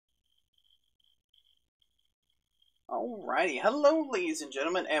Alrighty, hello ladies and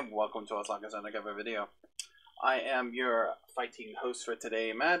gentlemen, and welcome to another video. I am your fighting host for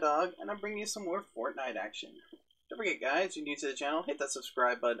today, Madog, and I'm bringing you some more Fortnite action. Don't forget guys, if you're new to the channel, hit that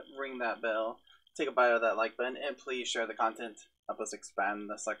subscribe button, ring that bell, take a bite of that like button, and please share the content. Help us expand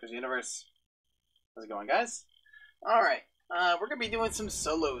the Suckers universe. How's it going guys? Alright, we're going to be doing some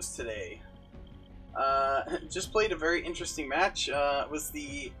solos today. Just played a very interesting match. It was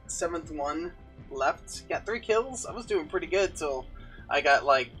the 7th one left. Got 3 kills. I was doing pretty good till I got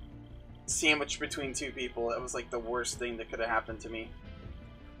like sandwiched between 2 people. That was like the worst thing that could have happened to me.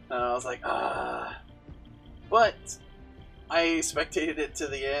 I was like, ah. But I spectated it to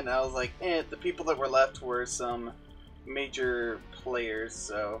the end. I was like, the people that were left were some major players,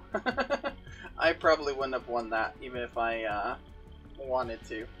 so I probably wouldn't have won that even if I wanted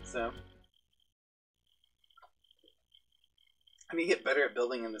to. So I need to get better at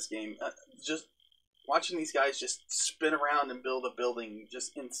building in this game. Just watching these guys just spin around and build a building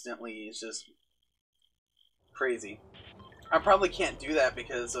just instantly is just crazy. I probably can't do that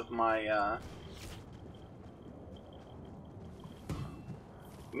because of my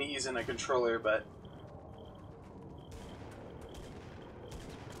me using a controller, but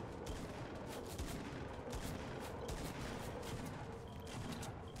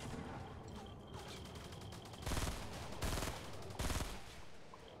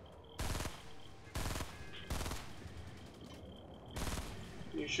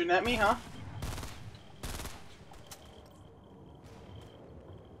you shooting at me, huh?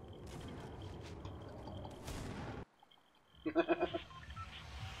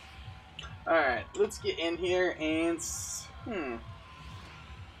 Alright, let's get in here and...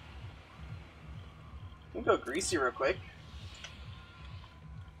 We'll go greasy real quick.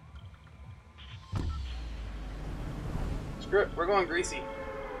 Screw it, we're going greasy.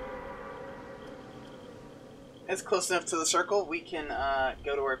 It's close enough to the circle, we can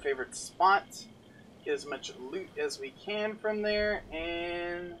go to our favorite spot, get as much loot as we can from there,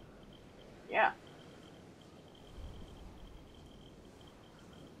 and yeah.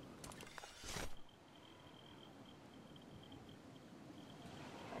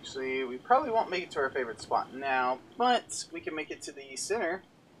 Actually, we probably won't make it to our favorite spot now, but we can make it to the center,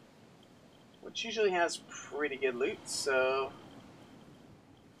 which usually has pretty good loot, so...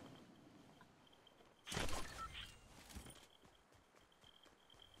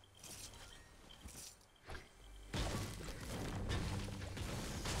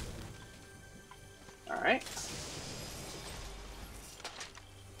 Alright.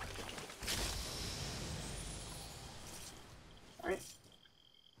 Alright.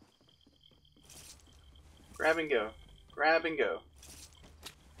 Grab and go. Grab and go.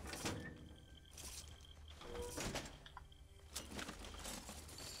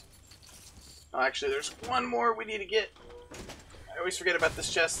 Oh, actually, there's one more we need to get. I always forget about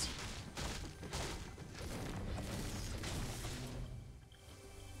this chest.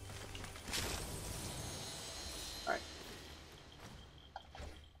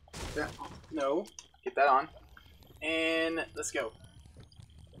 No, get that on, and let's go.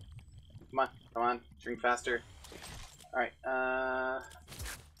 Come on, come on, drink faster. All right, all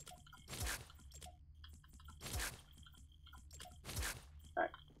right,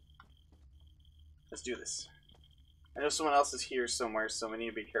 let's do this. I know someone else is here somewhere, so we need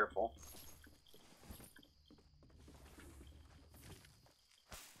to be careful.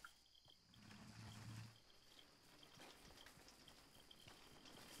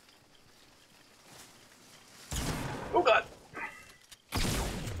 Oh god!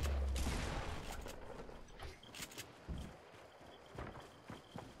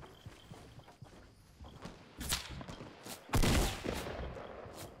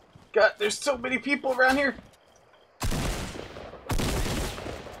 God, there's so many people around here!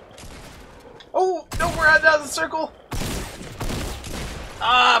 Oh, no, we're out of the circle!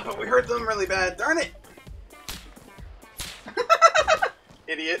 Ah, but we hurt them really bad. Darn it!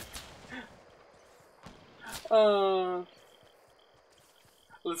 Idiot.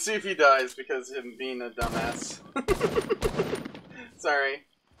 Let's see if he dies because of him being a dumbass. Sorry.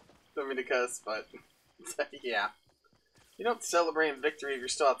 Don't mean to cuss, but yeah. You don't celebrate victory if you're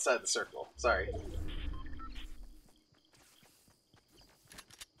still outside the circle. Sorry.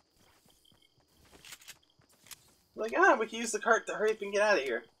 Like, we can use the cart to hurry up and get out of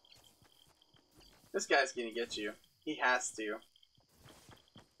here. This guy's gonna get you. He has to.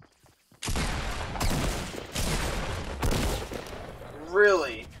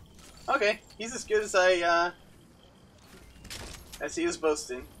 Really? Okay, he's as good as as he was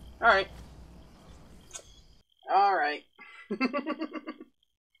boasting. Alright. Alright.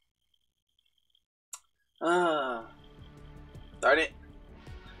 Darn it.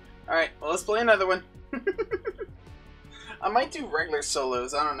 Alright, well, let's play another one. I might do regular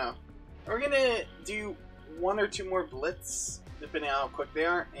solos, I don't know. We're gonna do 1 or 2 more blitz, depending on how quick they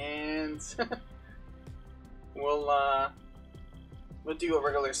are, and we'll do a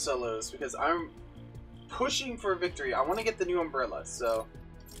regular solos, because I'm pushing for victory. I want to get the new umbrella, so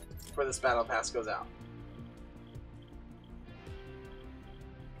before this battle pass goes out.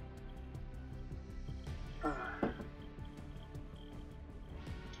 That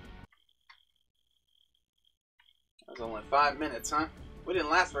was only 5 minutes, huh? We didn't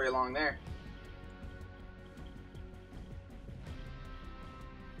last very long there.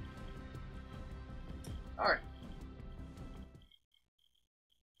 Alright.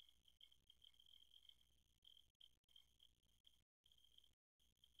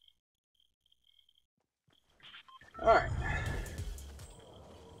 Alright.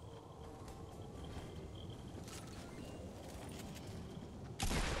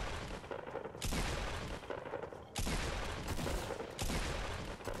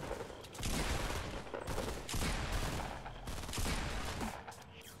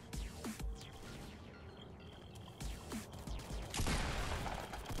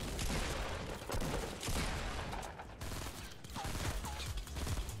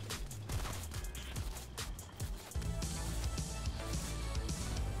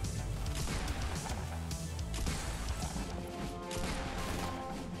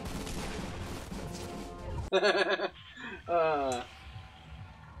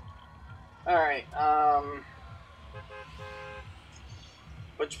 Alright,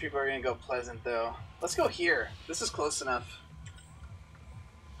 which people are gonna go Pleasant though? Let's go here. This is close enough.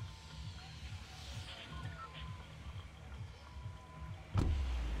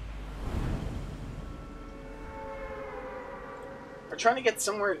 We're trying to get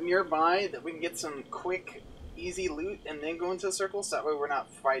somewhere nearby that we can get some quick, easy loot and then go into a circle, so that way we're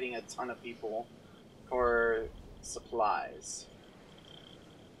not fighting a ton of people for supplies.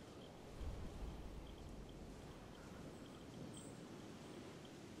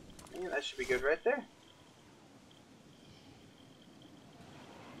 Yeah, that should be good right there.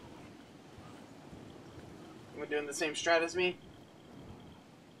 We're doing the same strat as me.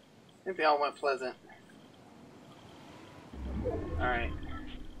 I think they all went Pleasant. Alright.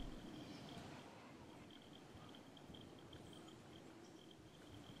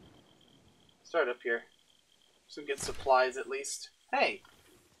 Start up here. So we get supplies at least. Hey!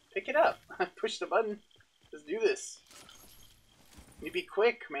 Pick it up! Push the button. Let's do this. You be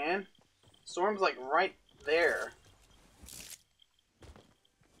quick, man. Storm's like right there.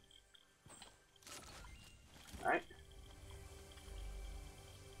 Alright.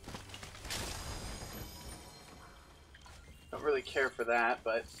 Don't really care for that,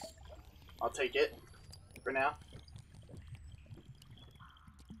 but I'll take it for now.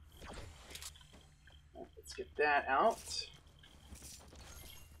 Let's get that out.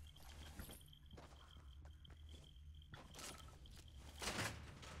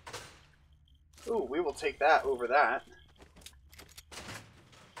 Ooh, we will take that over that.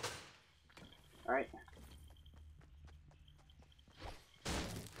 Alright.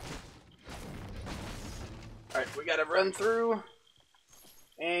 Alright, we gotta run through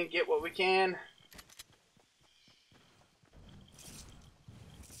and get what we can.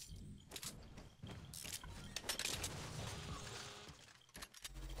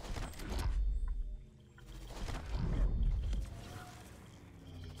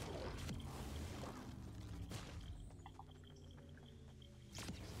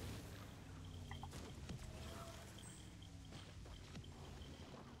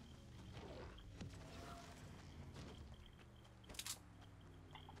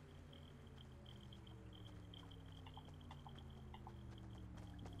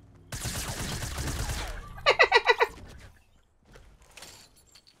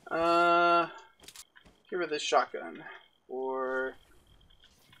 Give her this shotgun. Or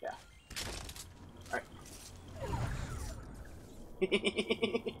yeah. Alright.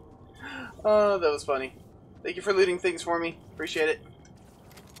 Oh, that was funny. Thank you for looting things for me. Appreciate it.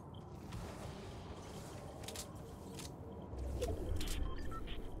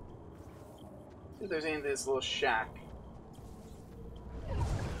 See if there's any in this little shack.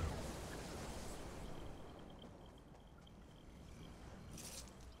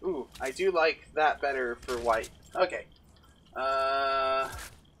 Ooh, I do like that better for white. Okay.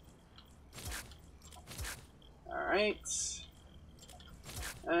 Alright.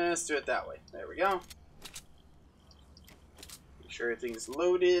 Let's do it that way. There we go. Make sure everything's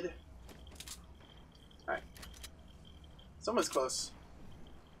loaded. Alright. Someone's close.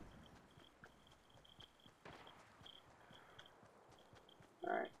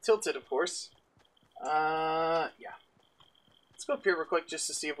 tilted, of course. Yeah. Let's go up here real quick just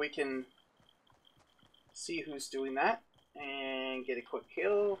to see if we can see who's doing that. And get a quick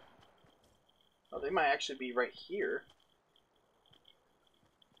kill. Oh, they might actually be right here.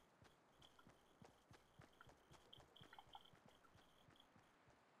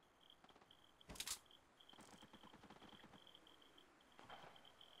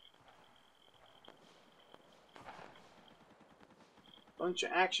 Bunch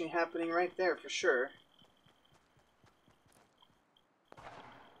of action happening right there for sure.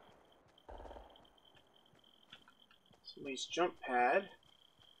 Somebody's jump pad.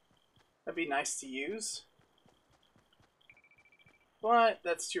 That'd be nice to use. But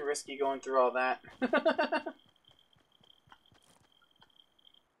that's too risky going through all that.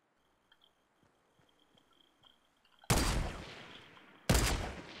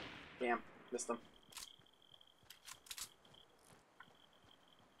 Damn, missed them.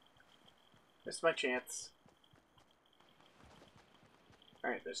 Missed my chance.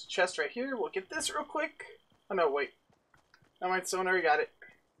 Alright, there's a chest right here. We'll get this real quick. Oh no, wait. Never mind, someone already got it.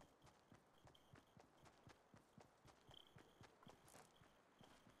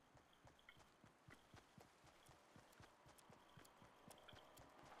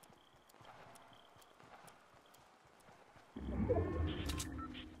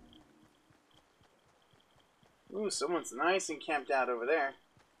 Ooh, someone's nice and camped out over there.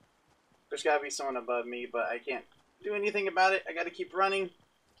 There's gotta be someone above me, but I can't do anything about it. I gotta keep running.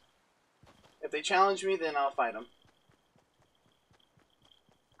 If they challenge me, then I'll fight them.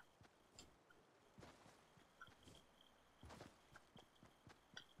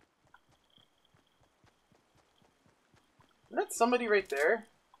 Is that somebody right there?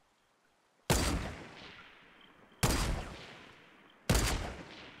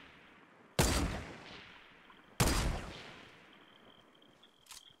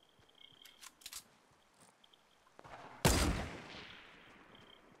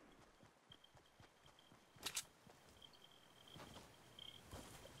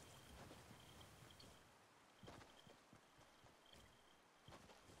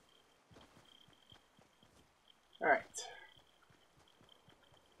 All right.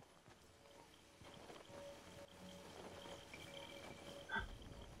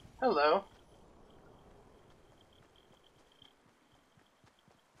 Hello.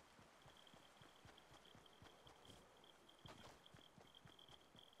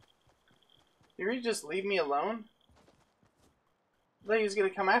 You really just leave me alone? I thought he was gonna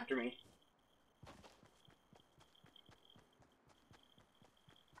come after me.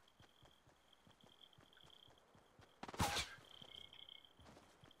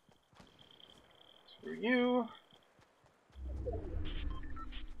 Screw you.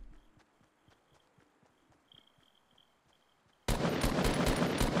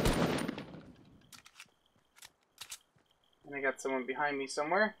 And I got someone behind me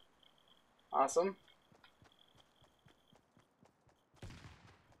somewhere. Awesome.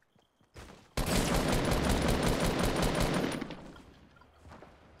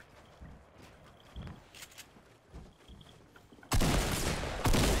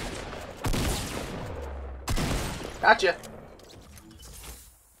 Gotcha.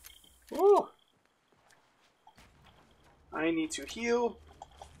 Woo. I need to heal.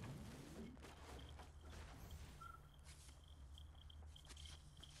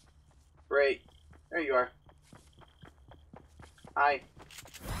 Great. There you are. Hi.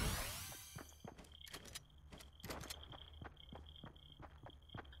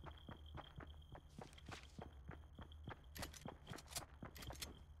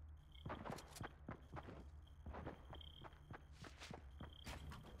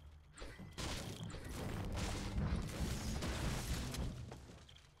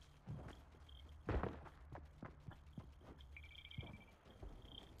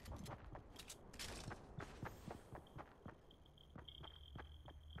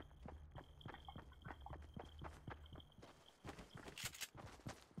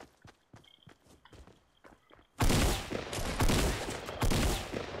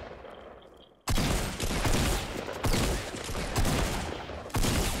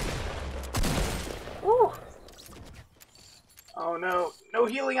 Oh no, no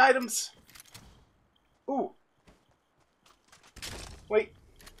healing items. Ooh. Wait.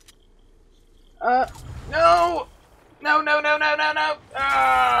 No! No, no, no, no, no, no!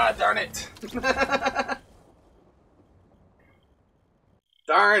 Ah, darn it.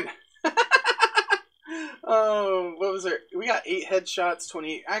 Darn. Oh, what was it? We got 8 headshots,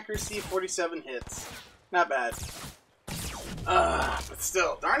 28 accuracy, 47 hits. Not bad. But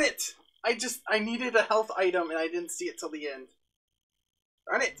still, darn it. I needed a health item and I didn't see it till the end.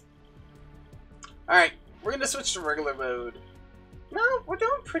 Darn it! Alright, we're gonna switch to regular mode. No, we're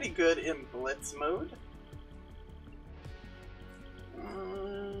doing pretty good in blitz mode.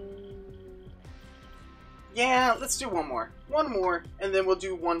 Yeah, let's do one more. One more, and then we'll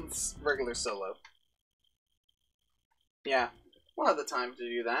do one regular solo. Yeah, we'll have the time to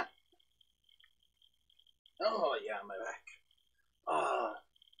do that. Oh, yeah, my back.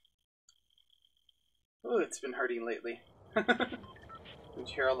 Oh, it's been hurting lately. Did you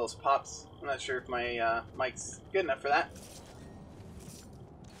hear all those pops? I'm not sure if my mic's good enough for that.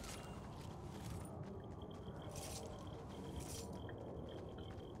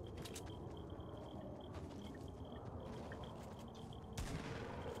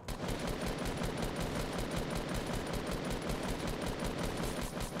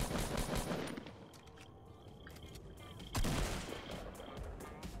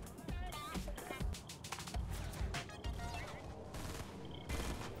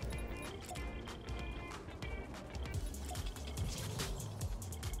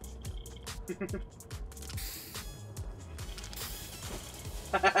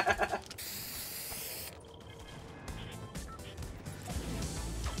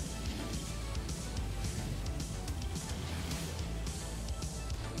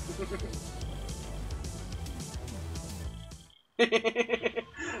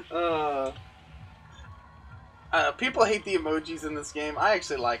 People hate the emojis in this game. I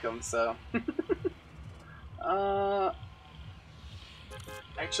actually like them, so.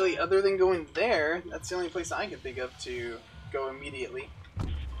 Actually, other than going there, that's the only place I can think of to go immediately.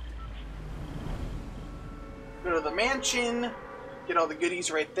 Go to the mansion, get all the goodies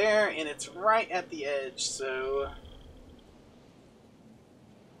right there, and it's right at the edge, so.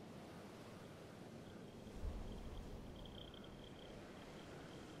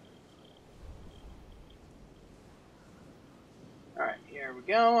 Alright, here we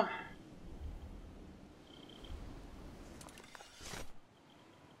go.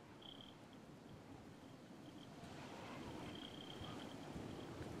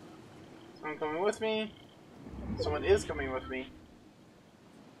 Someone coming with me? Someone is coming with me.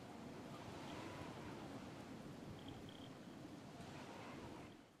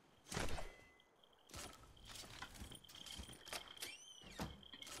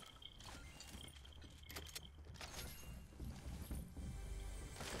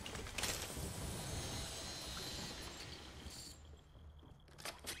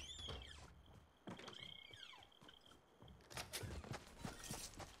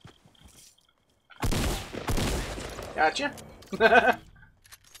 Gotcha.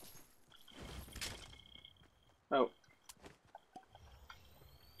 Oh.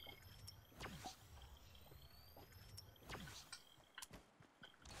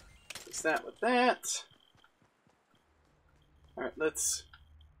 Fix that with that. Alright, let's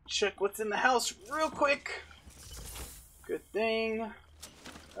check what's in the house real quick. Good thing.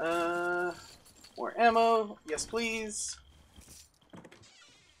 More ammo. Yes, please.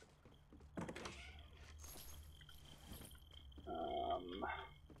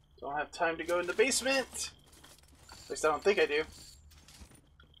 Don't have time to go in the basement. At least I don't think I do.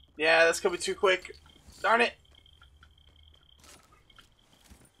 Yeah, that's gonna be too quick. Darn it.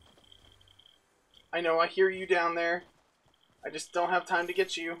 I know, I hear you down there. I just don't have time to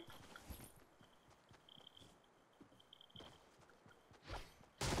get you.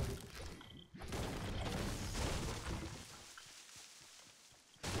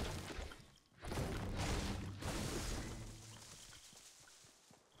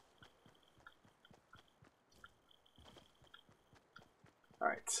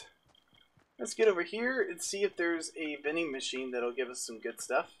 Alright. Let's get over here and see if there's a vending machine that'll give us some good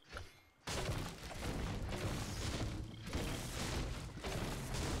stuff.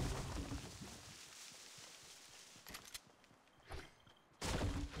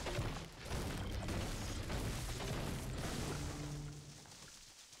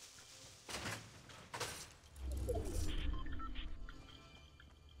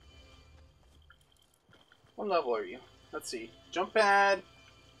 What level are you? Let's see. Jump pad.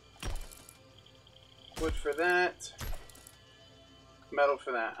 Wood for that. Metal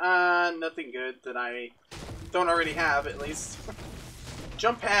for that. Nothing good that I don't already have, at least.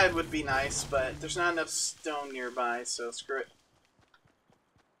 Jump pad would be nice, but there's not enough stone nearby, so screw it.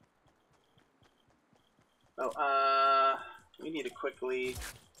 Oh, we need to quickly...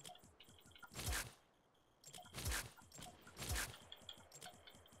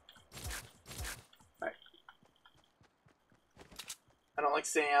 I don't like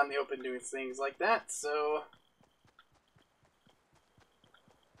staying out in the open doing things like that, so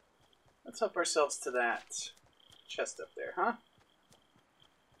let's help ourselves to that chest up there, huh?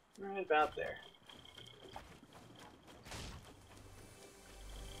 Right about there.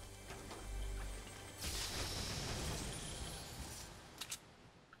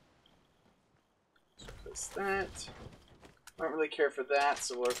 Let's replace that. I don't really care for that,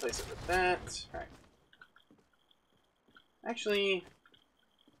 so we'll replace it with that. Alright. Actually,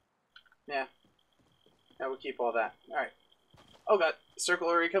 yeah. Yeah, we'll keep all that. Alright. Oh god, circle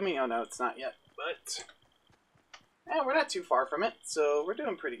already coming? Oh no, it's not yet. But, yeah, we're not too far from it, so we're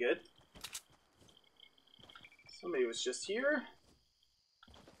doing pretty good. Somebody was just here.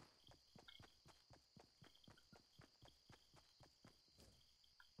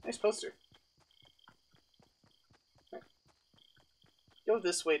 Nice poster. Right. Go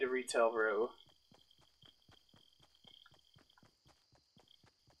this way to retail row.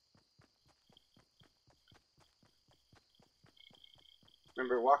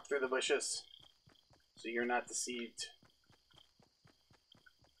 Remember, walk through the bushes so you're not deceived.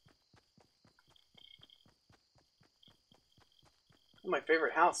 Oh, my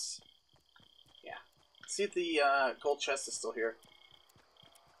favorite house. Yeah. See if the gold chest is still here.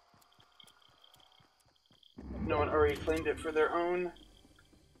 No one already claimed it for their own.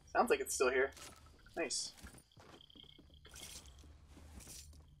 Sounds like it's still here. Nice.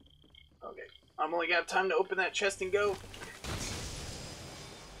 Okay. I'm only got time to open that chest and go.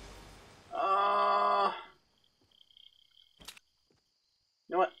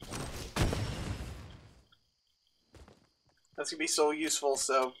 You know what? That's gonna be so useful,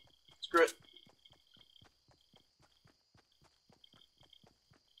 so screw it.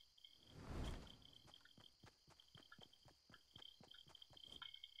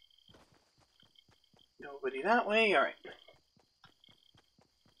 Nobody that way? Alright.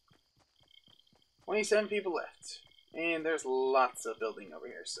 27 people left. And there's lots of building over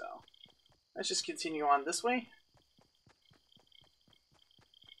here, so let's just continue on this way.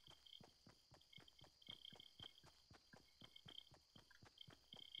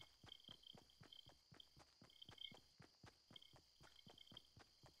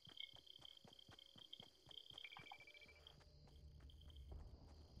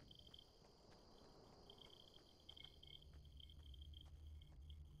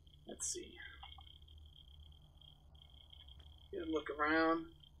 Let's see. Get a look around.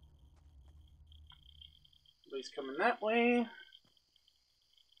 Nobody's coming that way.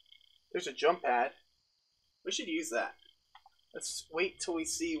 There's a jump pad. We should use that. Let's wait till we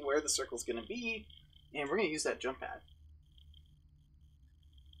see where the circle's gonna be, and we're gonna use that jump pad.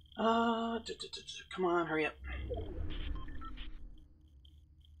 Come on, hurry up.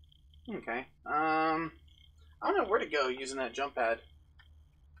 Okay. I don't know where to go using that jump pad.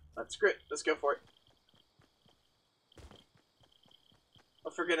 That's great. Let's go for it.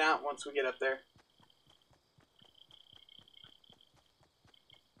 I'll figure it out once we get up there.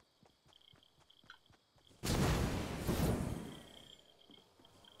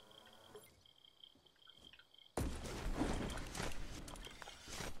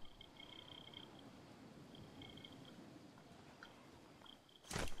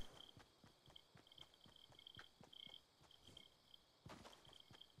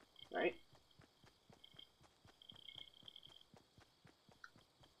 Right?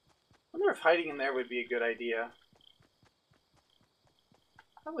 I wonder if hiding in there would be a good idea.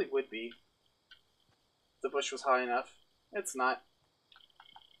 Probably would be. If the bush was high enough. It's not.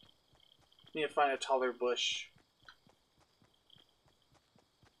 Need to find a taller bush.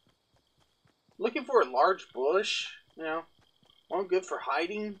 Looking for a large bush, you know, one good for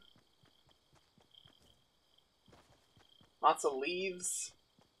hiding. Lots of leaves.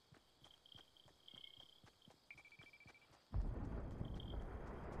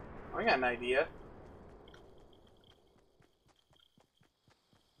 I got an idea.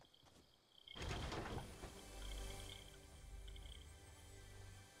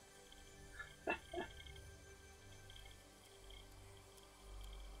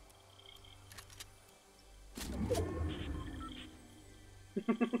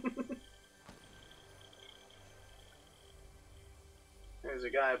 There's a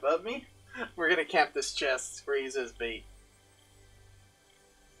guy above me. We're gonna camp this chest where he uses bait.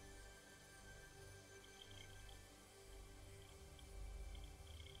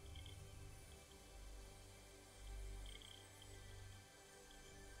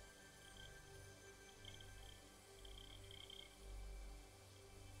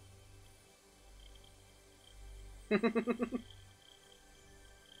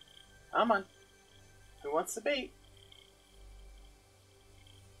 Come on. Who wants the bait?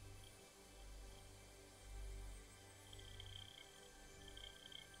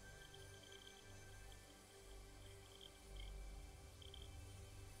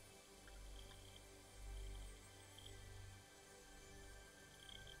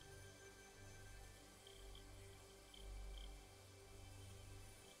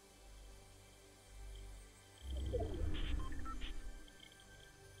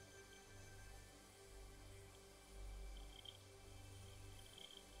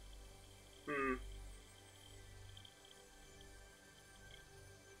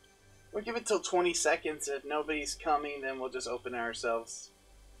 We'll give it till 20 seconds. If nobody's coming, then we'll just open it ourselves.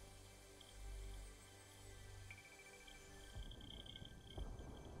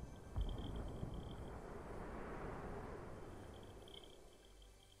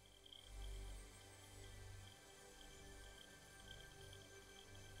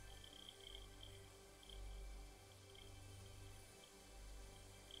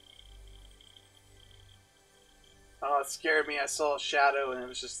 Oh, it scared me. I saw a shadow and it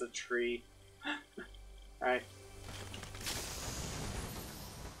was just a tree. Alright.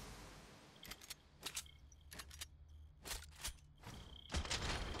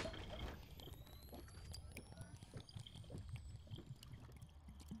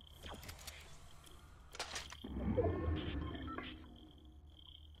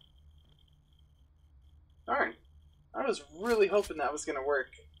 Darn. I was really hoping that was going to work.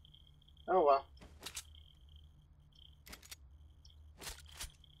 Oh well.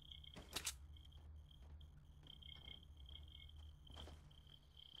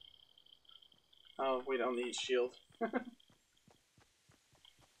 Oh, we don't need shield.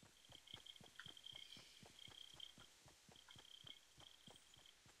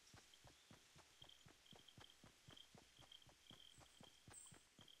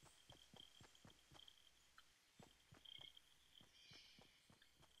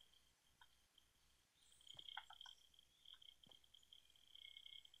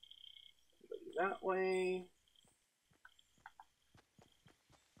 That way.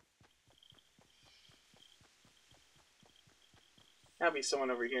 Gotta be someone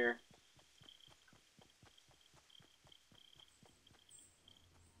over here.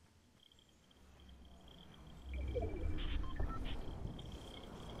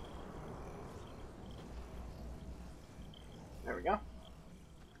 There we go.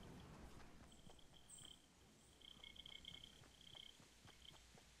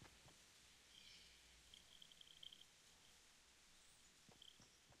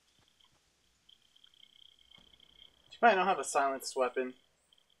 I don't have a silenced weapon.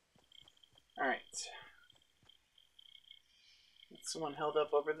 Alright. Someone held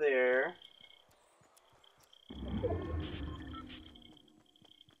up over there.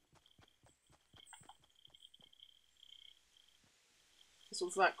 This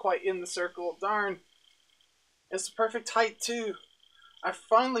one's not quite in the circle. Darn. It's the perfect height, too. I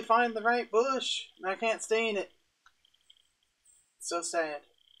finally find the right bush, and I can't stay in it. It's so sad.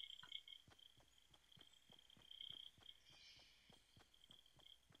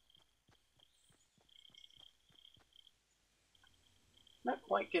 Not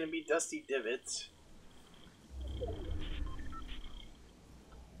quite gonna be Dusty Divots.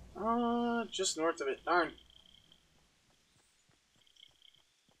 Just north of it. Darn.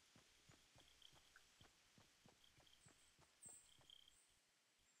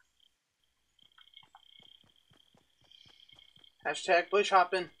 Hashtag bush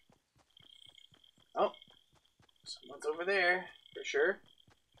hopping. Oh, someone's over there for sure.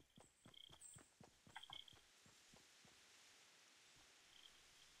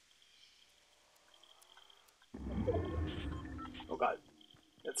 Oh god,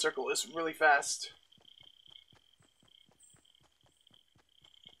 that circle is really fast.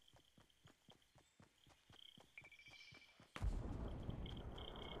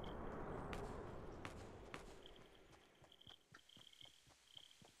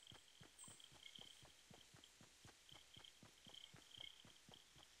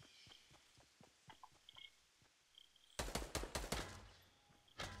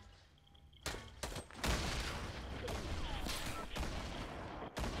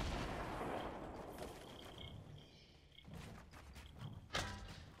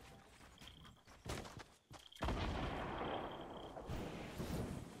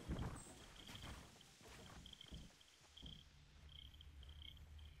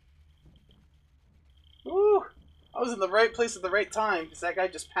 Woo! I was in the right place at the right time because that guy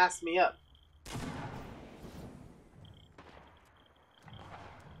just passed me up.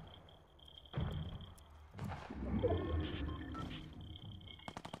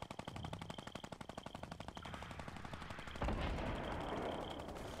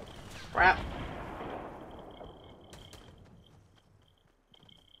 Crap.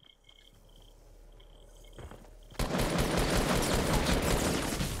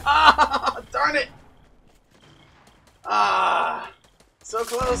 Ah! Darn it! Ah! So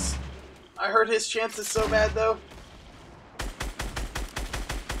close. I hurt his chances so bad, though.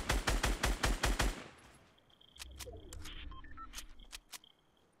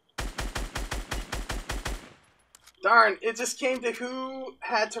 Darn, it just came to who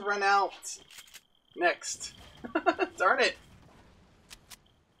had to run out next. Darn it.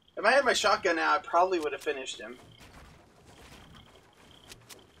 If I had my shotgun now, I probably would have finished him.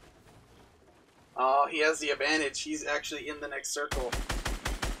 Oh, he has the advantage. He's actually in the next circle.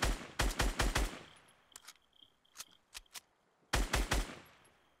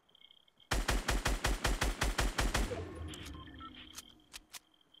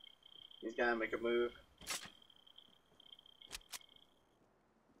 He's gonna make a move.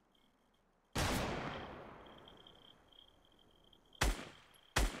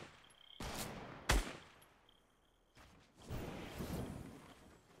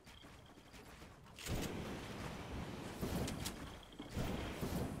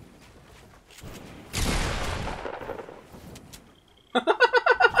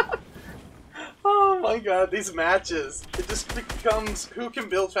 Oh my god, these matches. It just becomes who can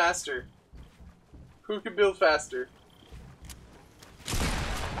build faster. Who can build faster?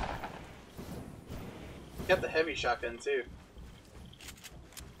 Got the heavy shotgun too.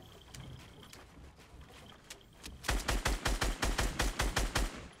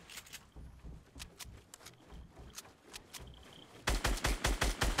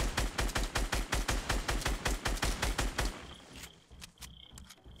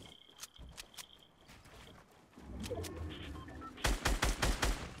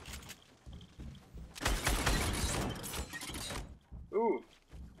 Ooh.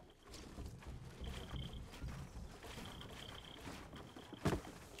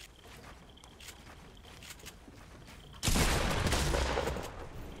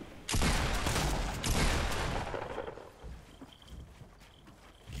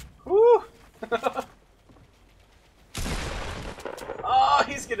 Woo! Oh,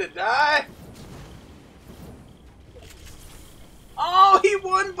 he's gonna die! Oh, he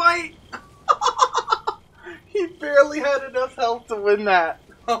won by... He barely had enough health to win that.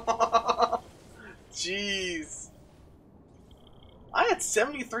 Jeez. I had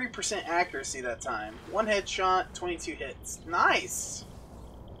 73% accuracy that time. 1 headshot, 22 hits. Nice!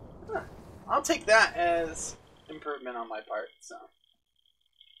 Huh. I'll take that as improvement on my part, so...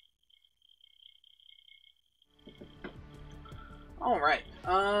 Alright,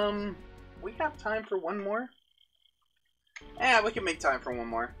 we have time for one more? Yeah, we can make time for one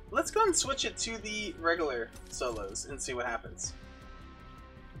more. Let's go and switch it to the regular solos and see what happens.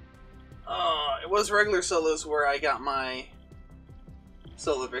 It was regular solos where I got my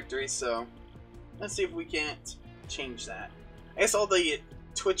solo victory, so let's see if we can't change that. I guess all the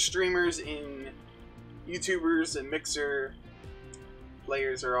Twitch streamers and YouTubers and Mixer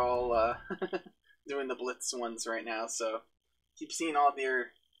players are all doing the Blitz ones right now, so keep seeing all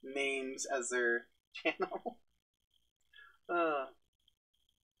their names as their channel.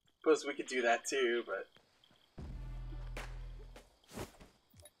 Suppose we could do that too, but...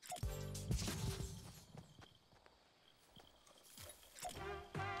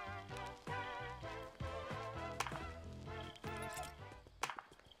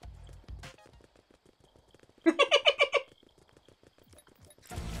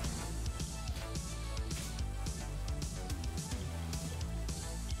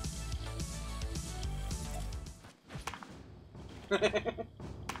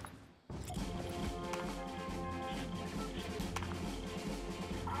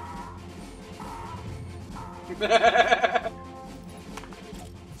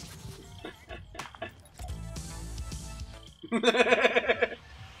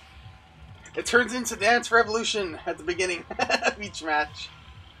 It turns into Dance Revolution at the beginning of each match.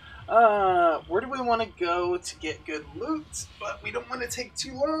 Where do we want to go to get good loot? But we don't want to take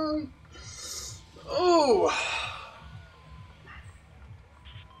too long. Oh.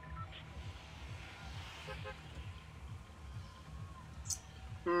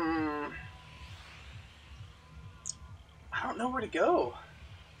 I don't know where to go.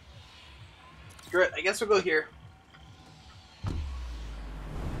 Screw it, I guess we'll go here.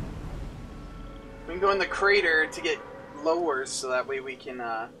 We can go in the crater to get lower so that way we can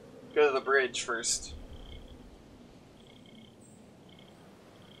go to the bridge first.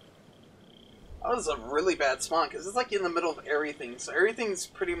 That was a really bad spawn because it's like in the middle of everything, so everything's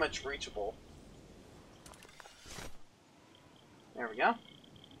pretty much reachable. There we go.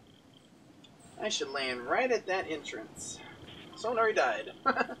 I should land right at that entrance. Someone already died.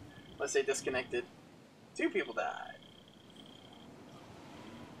 Unless they disconnected. 2 people died.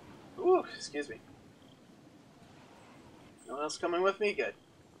 Ooh, excuse me. No one else coming with me? Good.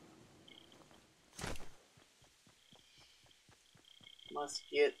 Must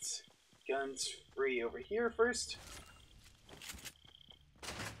get guns free over here first.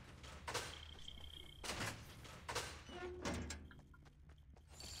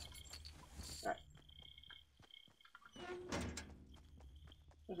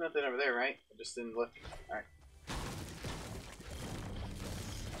 There's nothing over there, right? I just didn't look. Alright.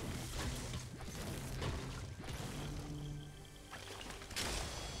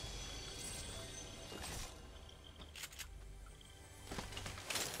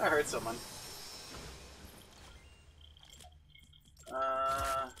 I heard someone.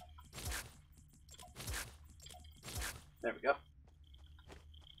 There we go.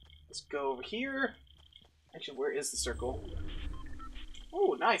 Let's go over here. Actually, where is the circle?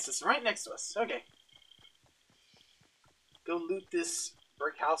 Oh, nice. It's right next to us. Okay. Go loot this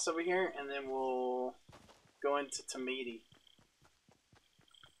brick house over here, and then we'll go into Tomato.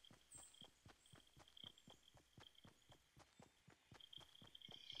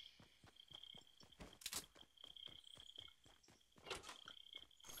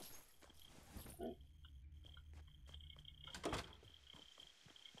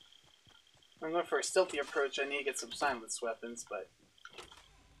 I'm going for a stealthy approach. I need to get some silence weapons, but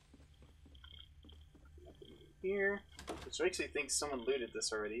here, which makes me think someone looted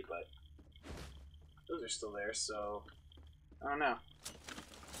this already, but those are still there, so I don't know.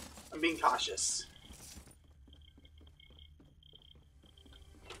 I'm being cautious.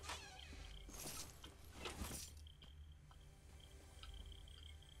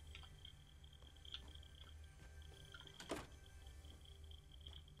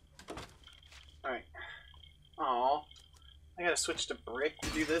 Alright. Aw. I gotta switch to brick to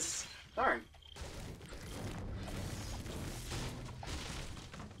do this. Darn.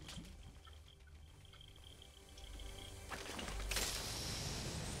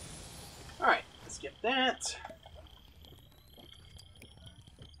 Alright, let's get that.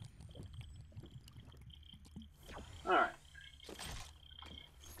 Alright.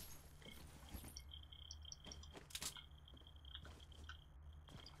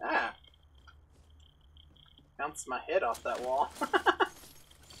 Ah. Bounced my head off that wall.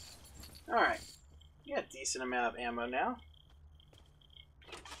 Alright. You got a decent amount of ammo now.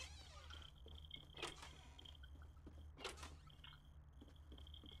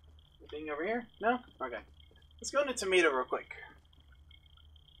 Anything over here? No? Okay. Let's go into Tomato real quick.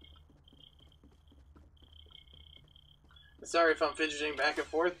 Sorry if I'm fidgeting back and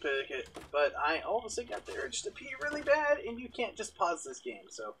forth, but I all of a sudden got the urge to pee really bad, and you can't just pause this game,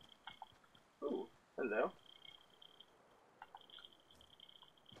 so... Ooh, hello.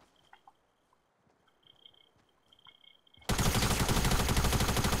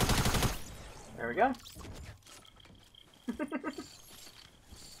 There we go.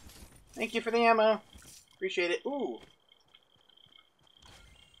 Thank you for the ammo. Appreciate it. Ooh.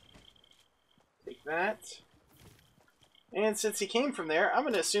 Take that. And since he came from there, I'm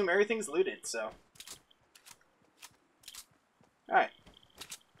going to assume everything's looted, so. Alright.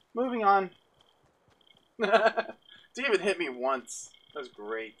 Moving on. Didn't even hit me once. That was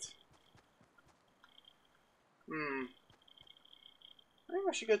great. I think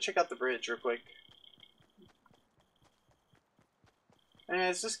I should go check out the bridge real quick. And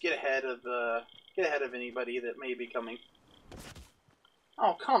let's just get ahead of anybody that may be coming.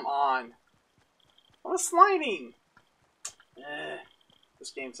 Oh, come on! I was sliding!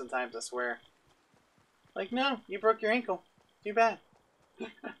 This game sometimes, I swear. Like, no, you broke your ankle. Too bad.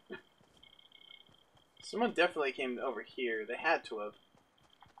 Someone definitely came over here. They had to have.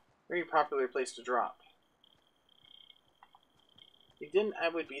 Very popular place to drop. If they didn't, I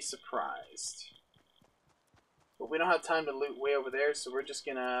would be surprised. But we don't have time to loot way over there, so we're just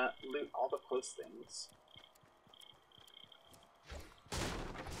gonna loot all the close things.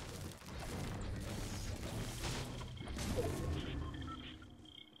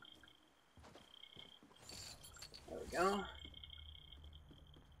 There we go.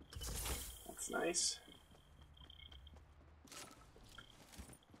 That's nice.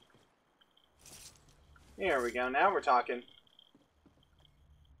 There we go. Now we're talking.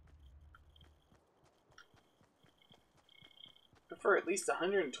 Prefer at least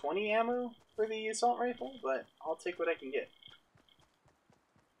 120 ammo for the assault rifle, but I'll take what I can get.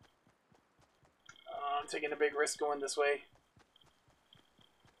 I'm taking a big risk going this way.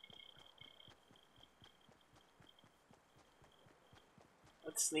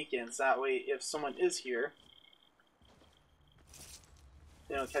 Let's sneak in, so that way if someone is here,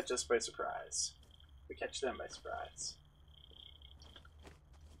 they don't catch us by surprise. We catch them by surprise.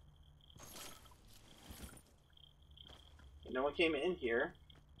 No one came in here.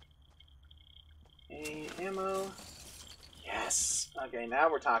 Any ammo? Yes! Okay, now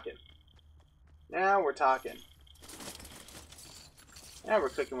we're talking. Now we're talking. Now we're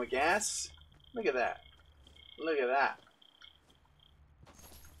cooking with gas. Look at that. Look at that.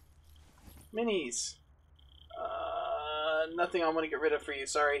 Minis. Nothing I want to get rid of for you,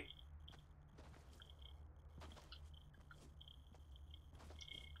 sorry.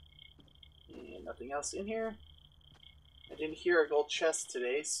 And nothing else in here. I didn't hear a gold chest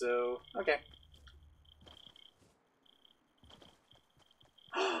today, so... okay.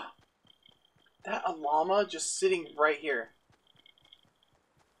 That a llama just sitting right here.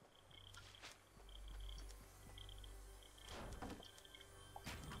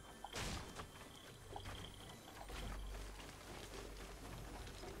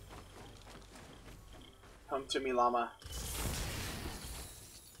 Come to me, llama.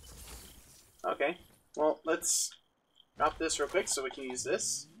 Okay, well, let's drop this real quick so we can use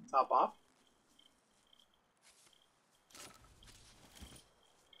this. Top off.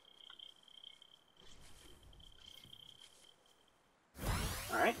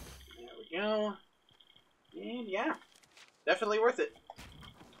 Alright, there we go. And yeah, definitely worth it.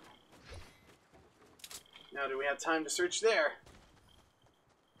 Now, do we have time to search there?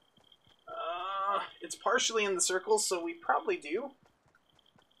 It's partially in the circle, so we probably do.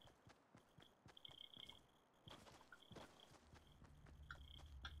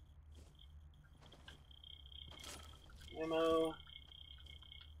 Ammo.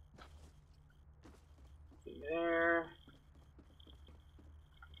 Nothing there.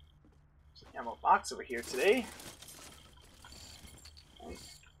 There's an ammo box over here today.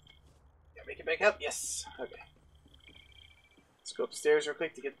 Gotta make it back up. Yes. Okay. Let's go upstairs real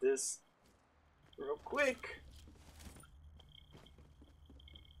quick to get this. Real quick.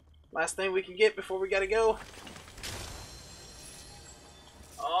 Last thing we can get before we gotta go.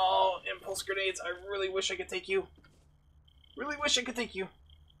 Oh, impulse grenades. I really wish I could take you. Really wish I could take you.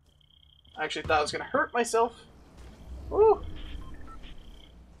 I actually thought I was gonna hurt myself. Woo!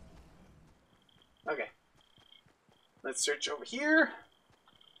 Okay. Let's search over here.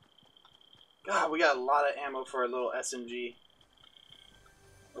 God, we got a lot of ammo for our little SMG.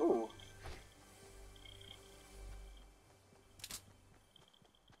 Ooh.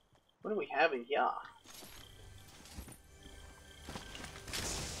 What do we have in here?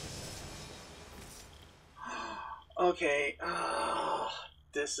 Okay.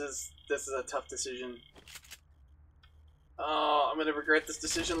 This is a tough decision. Oh, I'm gonna regret this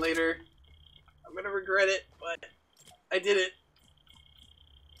decision later. I'm gonna regret it, but I did it.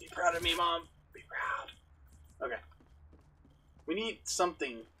 Be proud of me, Mom. Be proud. Okay. We need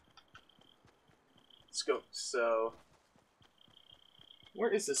something. Scope, so...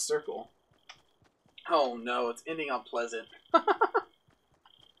 where is this circle? Oh no, it's ending on pleasant.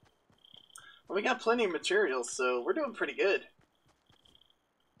 Well, we got plenty of materials, so we're doing pretty good.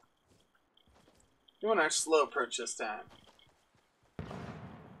 Doing our slow approach this time.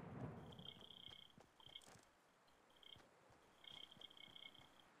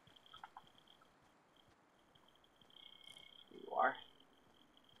 You are.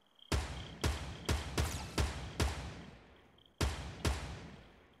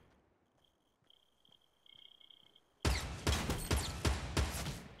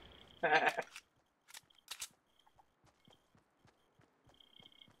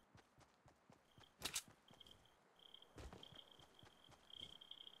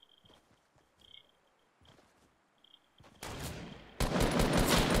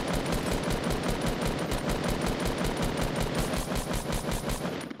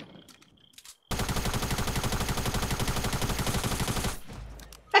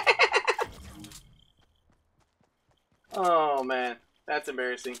 Oh man, that's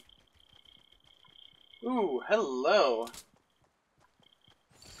embarrassing. Ooh, hello.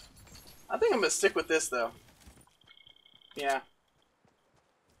 I think I'm gonna stick with this though. Yeah.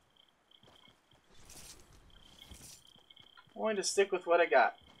 I'm going to stick with what I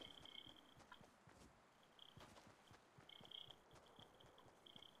got.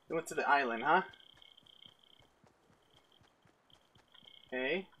 We went to the island, huh?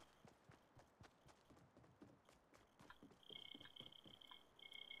 Okay.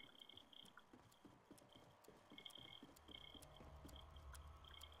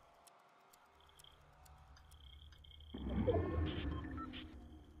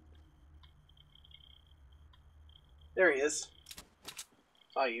 There he is.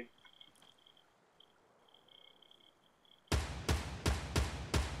 Saw you.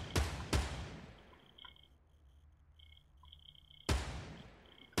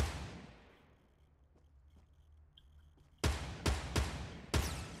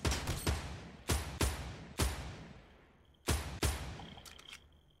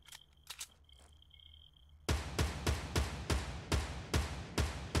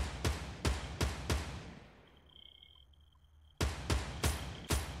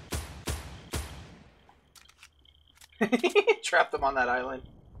 Trap them on that island.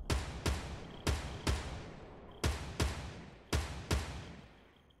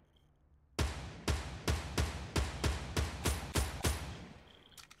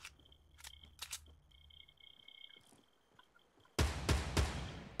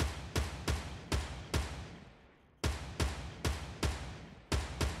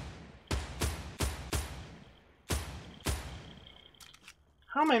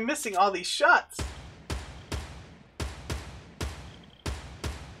 How am I missing all these shots?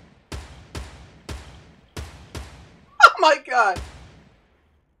 Oh my god!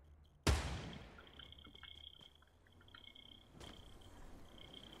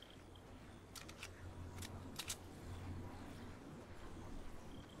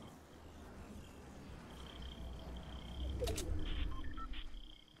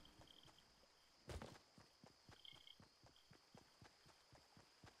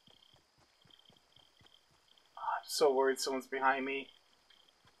 I'm so worried someone's behind me.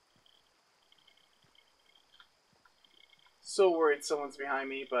 So worried someone's behind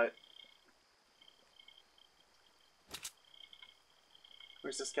me, but...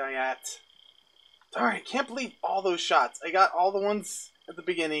 Where's this guy at? Darn, I can't believe all those shots. I got all the ones at the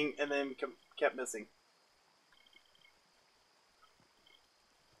beginning and then kept missing.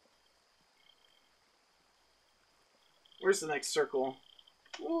 Where's the next circle?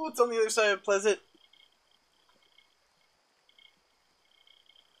 Ooh, it's on the other side of Pleasant.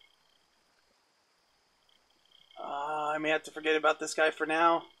 I may have to forget about this guy for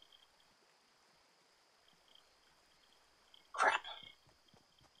now. Crap.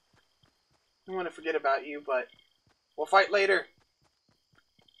 I want to forget about you, but we'll fight later.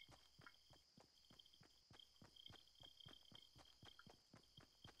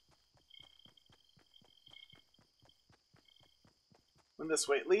 Went this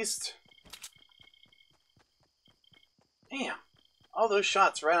way at least. Damn. All those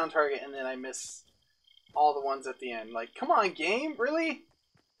shots right on target, and then I miss all the ones at the end. Like, come on, game? Really?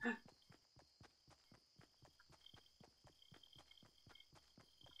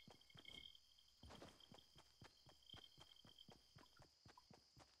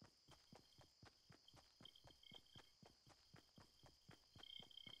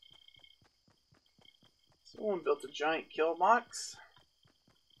 Someone built a giant kill box.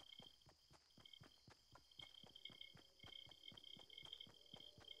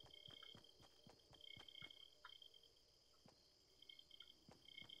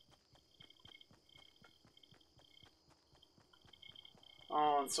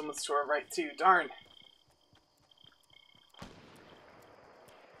 Oh, and someone's to our right too. Darn.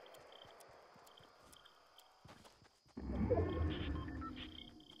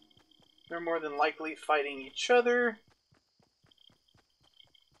 They're more than likely fighting each other.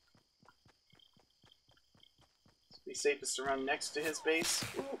 It'd be safest to run next to his base.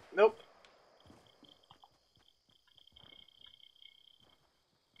 Ooh, nope.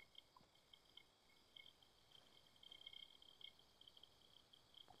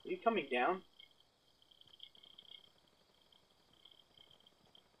 Are you coming down?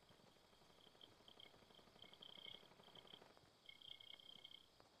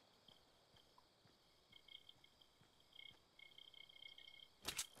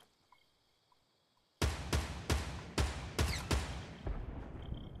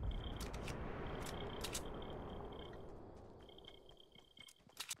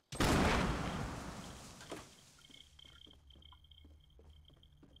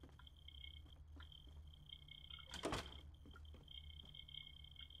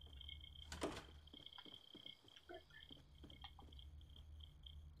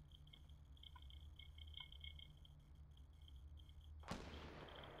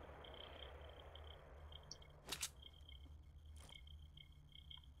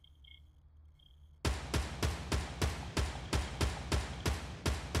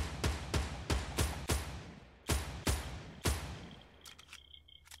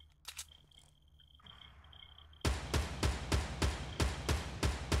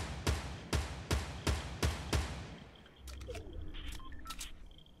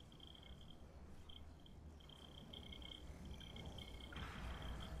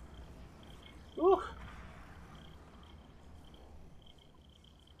 Ooh.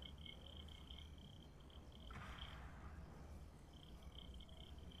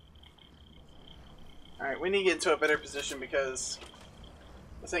 Alright, we need to get into a better position because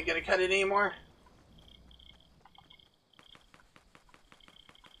this ain't gonna cut it anymore.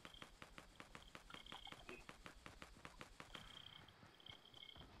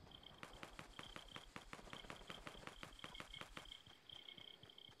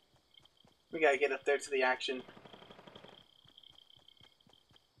 We gotta get up there to the action.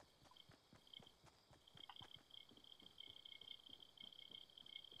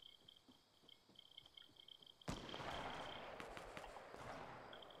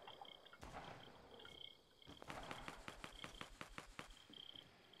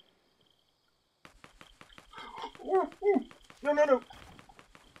 Ooh, ooh. No, no, no.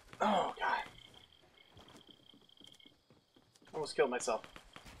 Oh, God. Almost killed myself.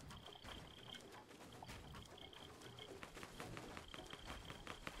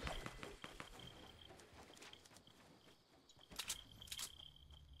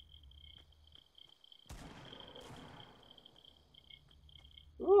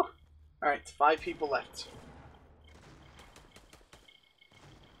 Ooh. Alright, 5 people left.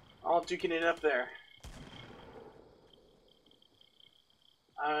 All duking it up there.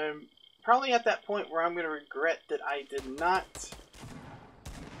 I'm probably at that point where I'm going to regret that I did not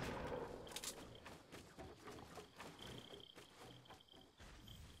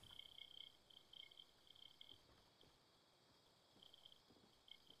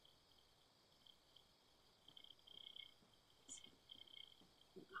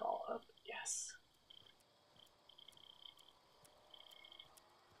crawl up. Yes.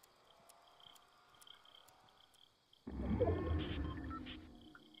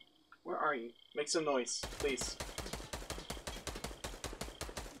 Where are you? Make some noise, please.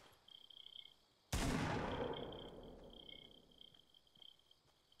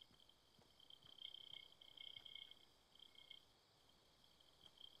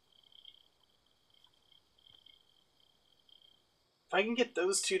 If I can get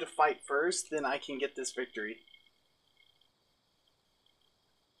those two to fight first, then I can get this victory.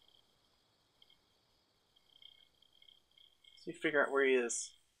 Let's see, figure out where he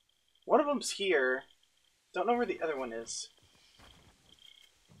is. One of them's here. Don't know where the other one is.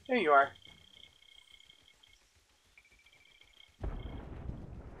 There you are.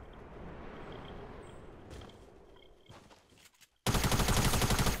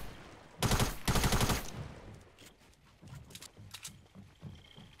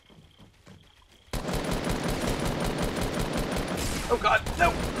 Oh God,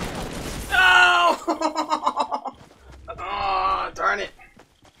 no! No! Oh, darn it.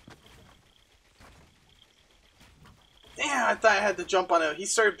 Damn, I thought I had to jump on him. He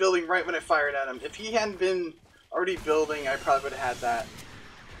started building right when I fired at him. If he hadn't been already building, I probably would have had that.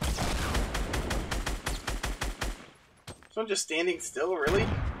 So I'm just standing still, really?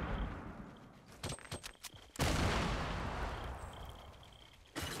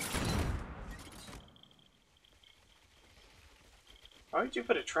 Why would you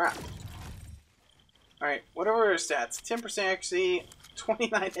put a trap? Alright, whatever are stats. 10% accuracy,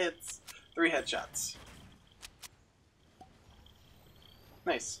 29 hits, 3 headshots.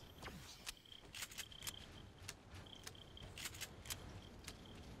 Nice.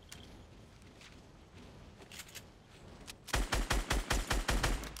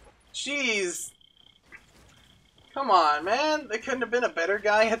 Jeez! Come on, man! There couldn't have been a better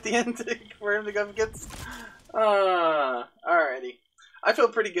guy at the end for him to go against. Alrighty. I feel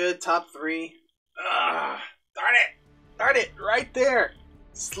pretty good. Top 3. Darn it! Darn it! Right there!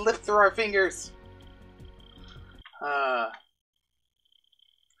 Slipped through our fingers.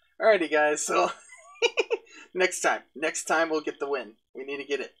 Alrighty, guys. So next time we'll get the win. We need to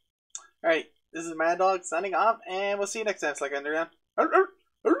get it. Alright, this is Madog signing off, and we'll see you next time. It's like Underground.